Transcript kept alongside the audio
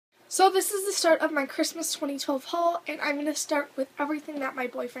So this is the start of my Christmas 2012 haul, and I'm going to start with everything that my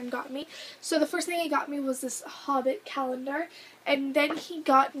boyfriend got me. So the first thing he got me was this Hobbit calendar, and then he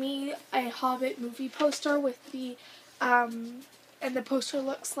got me a Hobbit movie poster with the, and the poster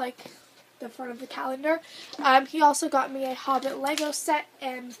looks like the front of the calendar. He also got me a Hobbit Lego set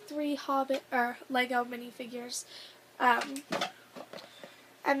and 3 Hobbit, Lego minifigures.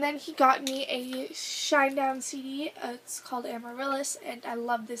 And then he got me a Shinedown CD. It's called Amaryllis, and I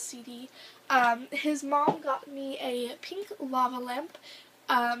love this CD. His mom got me a pink lava lamp,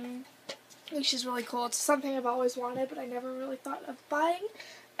 which is really cool. It's something I've always wanted, but I never really thought of buying.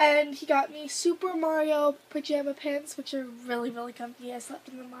 And he got me Super Mario pajama pants, which are really, really comfy. I slept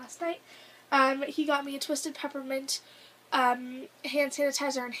in them last night. He got me a Twisted Peppermint hand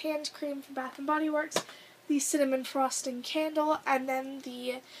sanitizer and hand cream from Bath & Body Works, the cinnamon frosting candle, and then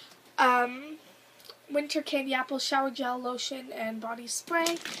the winter candy apple shower gel lotion and body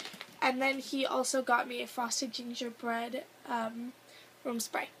spray. And then he also got me a frosted gingerbread room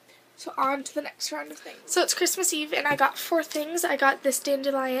spray. So on to the next round of things. So it's Christmas Eve, and I got 4 things. I got this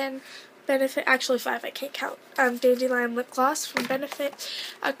Dandelion Benefit, actually 5, I can't count, Dandelion lip gloss from Benefit,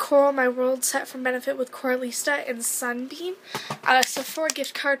 a Coral My World set from Benefit with Coralista and Sunbeam, a Sephora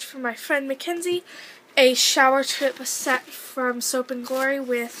gift card from my friend Mackenzie, a shower tip set from Soap & Glory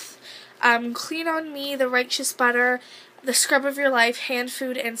with Clean On Me, The Righteous Butter, The Scrub of Your Life, Hand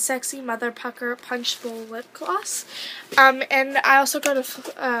Food, and Sexy Mother Pucker Punch Bowl lip gloss. And I also got a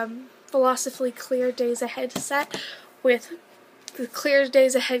Philosophy Clear Days Ahead set with the Clear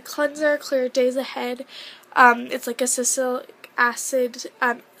Days Ahead cleanser, Clear Days Ahead. It's like a salicylic acid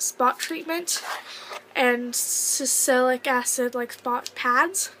spot treatment, and salicylic acid like spot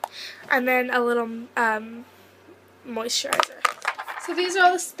pads, and then a little moisturizer. So these are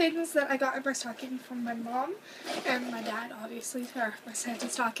all the things that I got in my stocking from my mom and my dad, obviously, or my Santa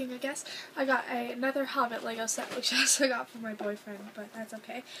stocking, I guess. I got another Hobbit Lego set, which I also got from my boyfriend, but that's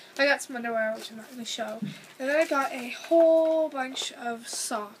okay. I got some underwear, which I'm not going to show. And then I got a whole bunch of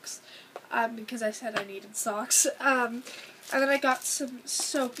socks, because I said I needed socks. And then I got some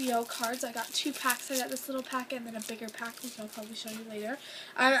Soapio cards. I got 2 packs. I got this little pack and then a bigger pack, which I'll probably show you later.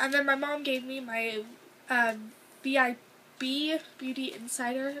 And then my mom gave me my VIP Beauty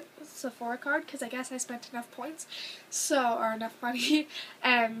Insider Sephora card, because I guess I spent enough points, or enough money,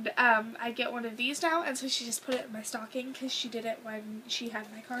 and I get one of these now, and so she just put it in my stocking, because she did it when she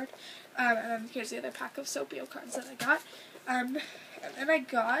had my card. And then here's the other pack of Soapio cards that I got. And then I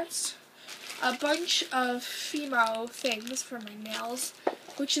got a bunch of Fimo things for my nails,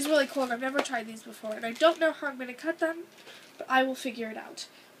 which is really cool, and I've never tried these before, and I don't know how I'm going to cut them, but I will figure it out.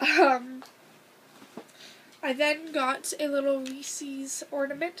 I then got a little Reese's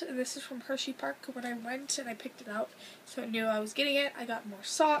ornament, and this is from Hershey Park when I went and I picked it out, so I knew I was getting it. I got more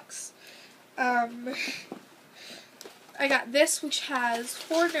socks. I got this, which has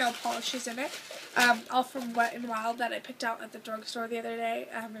 4 nail polishes in it, all from Wet n Wild that I picked out at the drugstore the other day,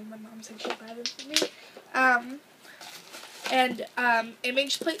 and my mom said she'd buy them for me. And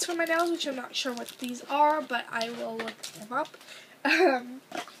image plates for my nails, which I'm not sure what these are, but I will look them up.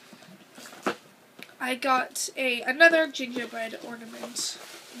 I got another gingerbread ornament.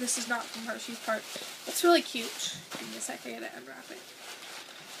 This is not from Hershey's Park. It's really cute. Give me a second to unwrap it.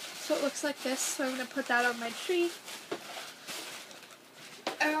 So it looks like this. So I'm going to put that on my tree.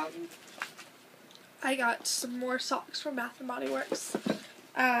 I got some more socks from Bath & Body Works.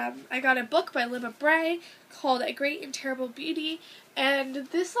 I got a book by Libba Bray called A Great and Terrible Beauty, and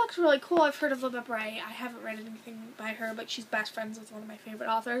this looks really cool. I've heard of Libba Bray. I haven't read anything by her, but she's best friends with one of my favorite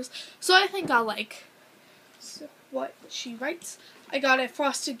authors, so I think I'll like what she writes. I got a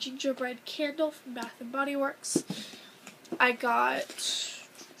frosted gingerbread candle from Bath & Body Works. I got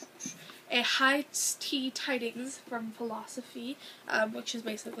a high tea tidings from Philosophy, which is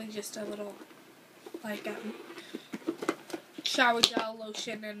basically just a little like shower gel,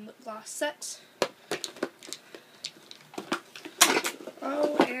 lotion, and lip gloss set.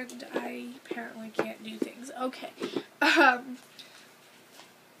 Oh, and I apparently can't do things. Okay.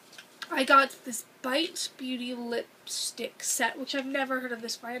 I got this Bite Beauty lipstick set, which I've never heard of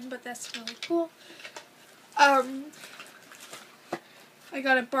this brand, but that's really cool. I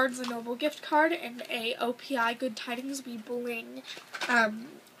got a Barnes & Noble gift card and a OPI Good Tidings Be Bling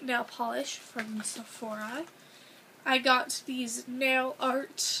nail polish from Sephora. I got these nail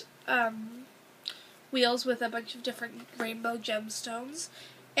art wheels with a bunch of different rainbow gemstones.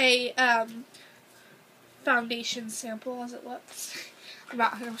 A foundation sample as it looks. I'm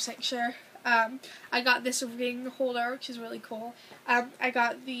not 100% sure. I got this ring holder, which is really cool. I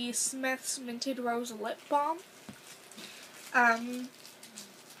got the Smith's Minted Rose Lip Balm.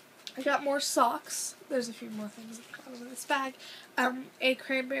 I got more socks. There's a few more things at the bottom of this bag. A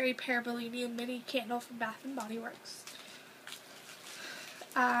cranberry pear Bellini mini candle from Bath and Body Works.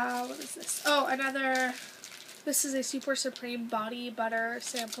 What is this? Oh, another. This is a Super Supreme body butter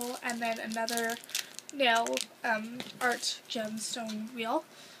sample, and then another nail art gemstone wheel.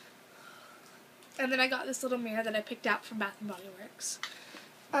 And then I got this little mirror that I picked out from Bath and Body Works.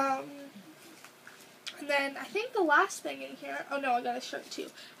 And then I think the last thing in here, oh no, I got a shirt too.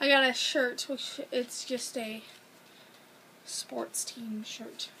 I got a shirt, which it's just a sports team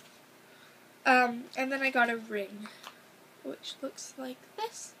shirt. And then I got a ring, which looks like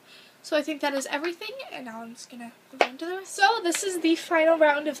this. So I think that is everything, and now I'm just going to move on to the rest. So this is the final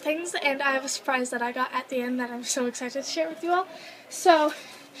round of things, and I have a surprise that I got at the end that I'm so excited to share with you all. So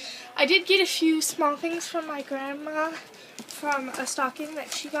I did get a few small things from my grandma from a stocking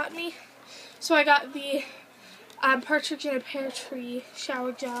that she got me. So I got the Partridge in a Pear Tree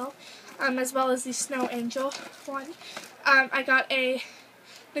shower gel, as well as the Snow Angel one. I got a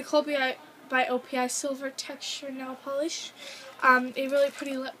Nicole by OPI silver texture nail polish, a really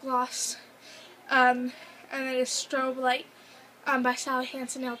pretty lip gloss, and then a strobe light by Sally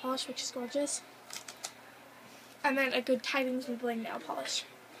Hansen nail polish, which is gorgeous, and then a Good Tidings and Bling nail polish.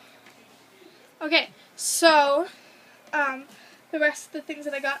 Okay, so the rest of the things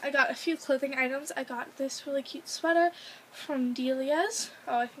that I got a few clothing items. I got this really cute sweater from Delia's.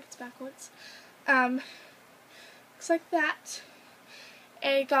 Oh, I think it's backwards. Looks like that.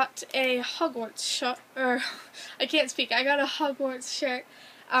 I got a Hogwarts shirt, or I can't speak. I got a Hogwarts shirt,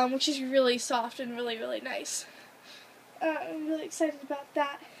 which is really soft and really, really nice. I'm really excited about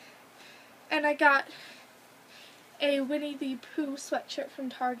that. And I got a Winnie the Pooh sweatshirt from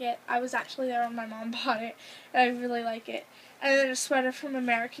Target. I was actually there when my mom bought it, and I really like it. And then a sweater from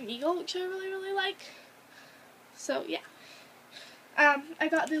American Eagle, which I really, really like. So, yeah. I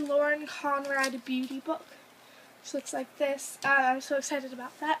got the Lauren Conrad beauty book, which looks like this. I'm so excited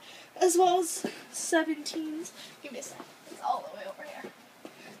about that. As well as 17's. Give me a second. It's all the way over here.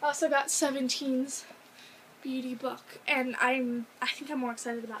 I also got 17's beauty book, and I think I'm more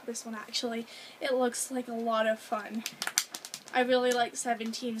excited about this one, actually. It looks like a lot of fun. I really like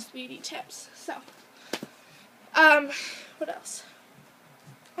 17's beauty tips. So, what else?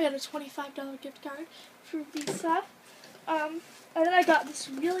 I got a $25 gift card for Visa. And then I got this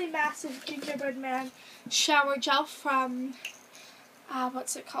really massive gingerbread man shower gel from,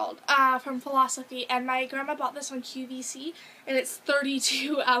 what's it called? From Philosophy. And my grandma bought this on QVC, and it's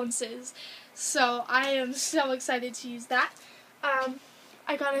 32 ounces. So I am so excited to use that.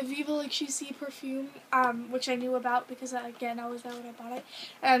 I got a Viva La QC perfume, which I knew about because, again, I was there when I bought it.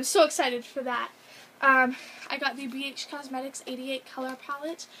 And I'm so excited for that. I got the BH Cosmetics 88 color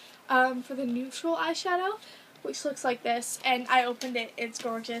palette for the neutral eyeshadow, which looks like this, and I opened it. It's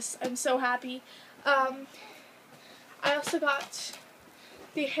gorgeous. I'm so happy. I also got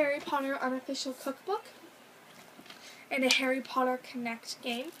the Harry Potter unofficial cookbook and a Harry Potter Connect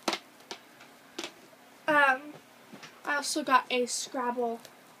game. I also got a Scrabble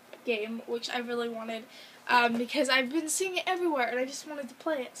game, which I really wanted, because I've been seeing it everywhere, and I just wanted to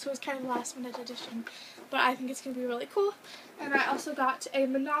play it, so it's kind of a last-minute addition, but I think it's going to be really cool. And I also got a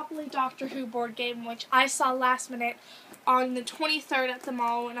Monopoly Doctor Who board game, which I saw last minute on the 23rd at the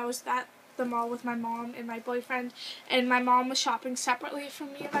mall, when I was at the mall with my mom and my boyfriend, and my mom was shopping separately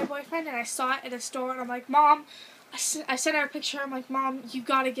from me and my boyfriend, and I saw it at a store, and I'm like, Mom, I sent her a picture. I'm like, Mom, you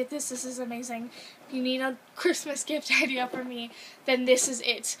gotta get this. This is amazing. If you need a Christmas gift idea for me, then this is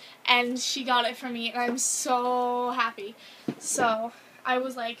it. And she got it for me, and I'm so happy. So I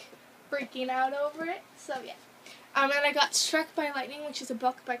was like freaking out over it. So yeah. And I got Struck by Lightning, which is a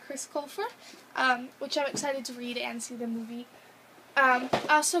book by Chris Colfer, which I'm excited to read and see the movie. I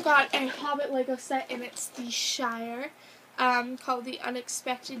also got a Hobbit Lego set, and it's the Shire. Called The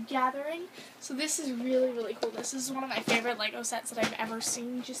Unexpected Gathering. So this is really, really cool. This is one of my favorite Lego sets that I've ever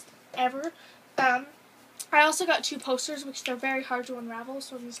seen, just ever. I also got two posters, which they're very hard to unravel,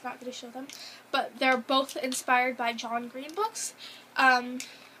 so I'm just not going to show them. But they're both inspired by John Green books.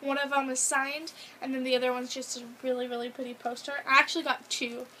 One of them is signed, and then the other one's just a really, really pretty poster. I actually got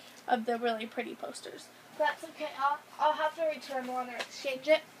two of the really pretty posters. That's okay. I'll have to return one or exchange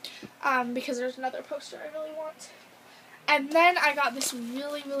it, because there's another poster I really want. And then I got this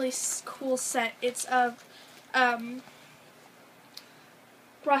really, really cool set. It's of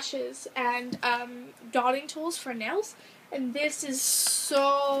brushes and dotting tools for nails. And this is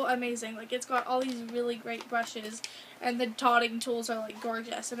so amazing. Like, it's got all these really great brushes, and the dotting tools are, like,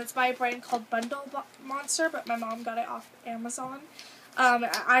 gorgeous. And it's by a brand called Bundle Monster, but my mom got it off Amazon.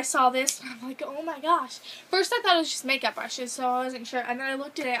 I saw this, and I'm like, oh my gosh. First, I thought it was just makeup brushes, so I wasn't sure. And then I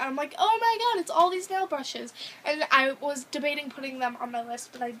looked at it, and I'm like, oh my god, it's all these nail brushes. And I was debating putting them on my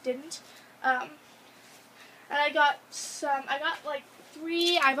list, but I didn't. And I got like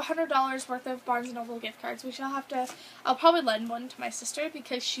I have $100 worth of Barnes & Noble gift cards, which I'll probably lend one to my sister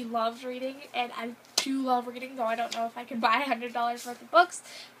because she loves reading, and I do love reading, though I don't know if I can buy $100 worth of books.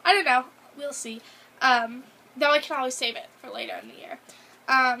 I don't know. We'll see. Though I can always save it for later in the year.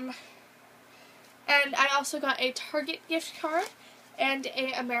 And I also got a Target gift card and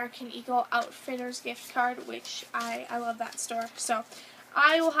a American Eagle Outfitters gift card, which I love that store. So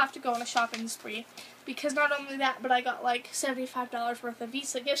I will have to go on a shopping spree because not only that, but I got like $75 worth of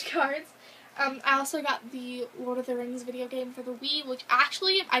Visa gift cards. I also got the Lord of the Rings video game for the Wii, which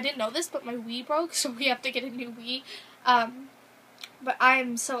actually, I didn't know this, but my Wii broke, so we have to get a new Wii. But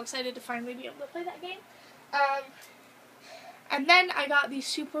I'm so excited to finally be able to play that game. And then I got the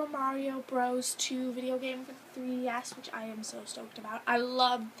Super Mario Bros. 2 video game for the 3DS, which I am so stoked about. I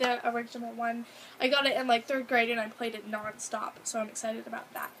love the original one. I got it in like 3rd grade and I played it non-stop, so I'm excited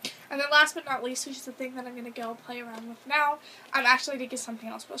about that. And then last but not least, which is the thing that I'm going to go play around with now, I'm actually going to get something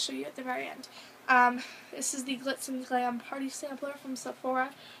else, but I'll show you at the very end. This is the Glitz and Glam Party Sampler from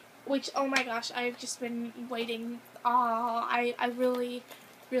Sephora, which, oh my gosh, I've just been waiting. I really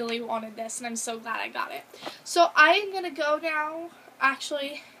wanted this, and I'm so glad I got it. So I am going to go now.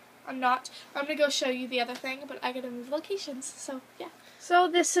 Actually, I'm not. I'm going to go show you the other thing, but I got to move locations, so yeah. So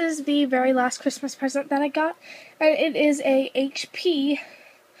this is the very last Christmas present that I got, and it is a HP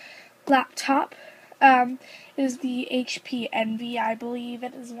laptop. It is the HP Envy, I believe.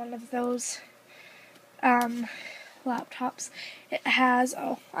 It is one of those laptops. It has,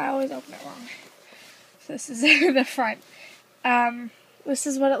 oh, I always open it wrong. So this is the front. This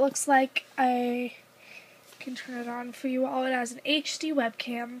is what it looks like. I can turn it on for you all. It has an HD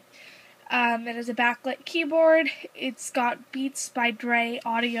webcam. It has a backlit keyboard. It's got Beats by Dre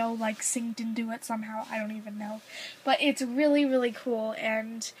audio, like, synced into it somehow. I don't even know. But it's really cool,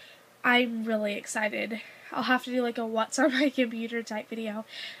 and I'm really excited. I'll have to do, like, a what's on my computer type video.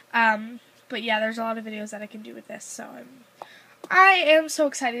 But yeah, there's a lot of videos that I can do with this, so I am so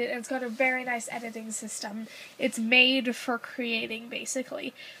excited, and it's got a very nice editing system. It's made for creating,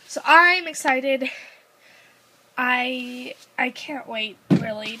 basically. So I'm excited. I can't wait,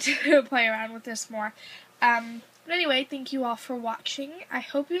 really, to play around with this more. But anyway, thank you all for watching. I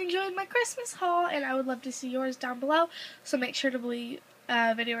hope you enjoyed my Christmas haul, and I would love to see yours down below. So make sure to leave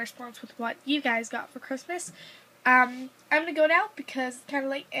a video response with what you guys got for Christmas. I'm going to go now because it's kind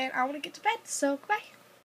of late, and I want to get to bed. So, goodbye.